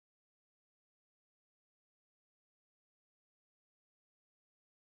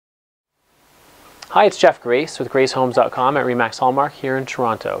Hi, it's Jeff Grace with GraceHomes.com at RE/MAX Hallmark here in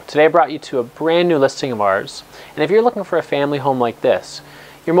Toronto. Today I brought you to a brand new listing of ours, and if you're looking for a family home like this,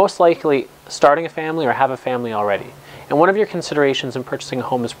 you're most likely starting a family or have a family already. And one of your considerations in purchasing a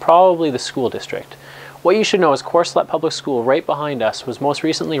home is probably the school district. What you should know is Courcelette Public School right behind us was most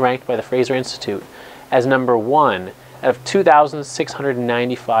recently ranked by the Fraser Institute as #1 out of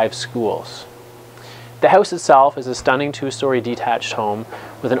 2,695 schools. The house itself is a stunning 2-story detached home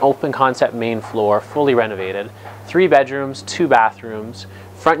with an open concept main floor, fully renovated, 3 bedrooms, 2 bathrooms,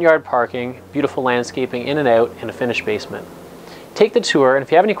 front yard parking, beautiful landscaping in and out, and a finished basement. Take the tour, and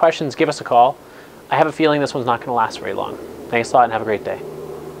if you have any questions, give us a call. I have a feeling this one's not going to last very long. Thanks a lot and have a great day.